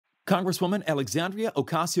Congresswoman Alexandria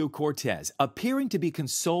Ocasio-Cortez appearing to be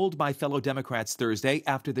consoled by fellow Democrats Thursday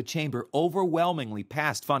after the chamber overwhelmingly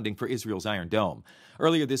passed funding for Israel's Iron Dome.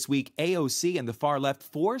 Earlier this week, AOC and the far left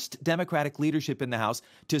forced Democratic leadership in the House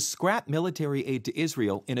to scrap military aid to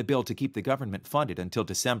Israel in a bill to keep the government funded until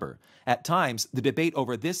December. At times, the debate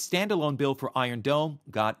over this standalone bill for Iron Dome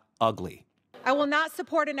got ugly. I will not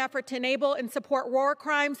support an effort to enable and support war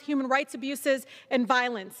crimes, human rights abuses, and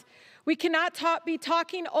violence. We cannot be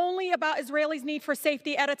talking only about Israelis' need for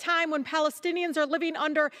safety at a time when Palestinians are living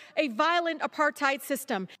under a violent apartheid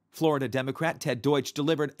system. Florida Democrat Ted Deutsch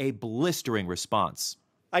delivered a blistering response.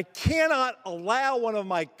 I cannot allow one of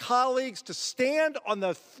my colleagues to stand on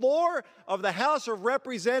the floor of the House of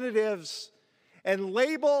Representatives and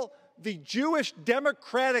label the Jewish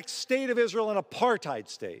democratic state of Israel an apartheid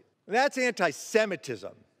state. That's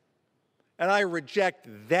anti-Semitism, and I reject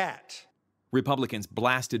that. Republicans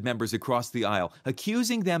blasted members across the aisle,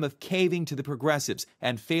 accusing them of caving to the progressives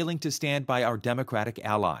and failing to stand by our Democratic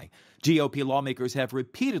ally. GOP lawmakers have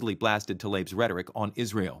repeatedly blasted Tlaib's rhetoric on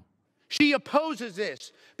Israel. She opposes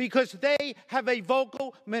this because they have a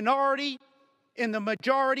vocal minority in the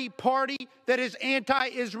majority party that is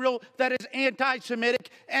anti-Israel, that is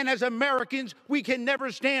anti-Semitic, and as Americans, we can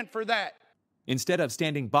never stand for that. Instead of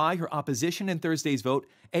standing by her opposition in Thursday's vote,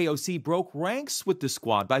 AOC broke ranks with the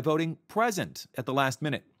squad by voting present at the last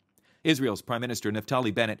minute. Israel's Prime Minister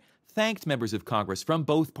Naftali Bennett thanked members of Congress from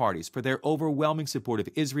both parties for their overwhelming support of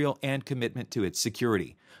Israel and commitment to its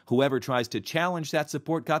security. Whoever tries to challenge that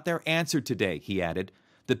support got their answer today, he added.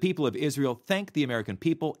 The people of Israel thank the American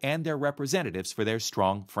people and their representatives for their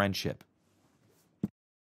strong friendship.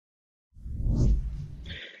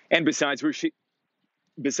 And besides Rashida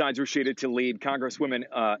Tlaib, Congresswomen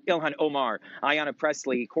Ilhan Omar, Ayanna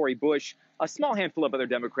Pressley, Cori Bush, a small handful of other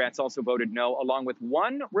Democrats also voted no, along with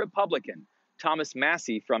one Republican, Thomas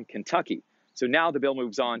Massie from Kentucky. So now the bill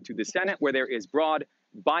moves on to the Senate, where there is broad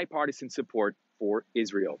bipartisan support for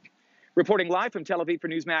Israel. Reporting live from Tel Aviv for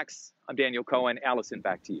Newsmax, I'm Daniel Cohen. Allison,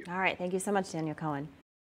 back to you. All right. Thank you so much, Daniel Cohen.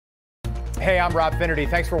 Hey, I'm Rob Finnerty.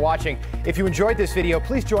 Thanks for watching. If you enjoyed this video,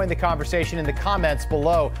 please join the conversation in the comments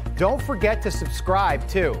below. Don't forget to subscribe,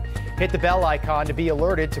 too. Hit the bell icon to be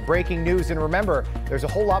alerted to breaking news. And remember, there's a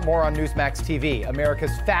whole lot more on Newsmax TV,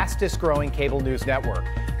 America's fastest growing cable news network.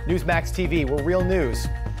 Newsmax TV, we're real news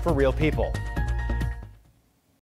for real people.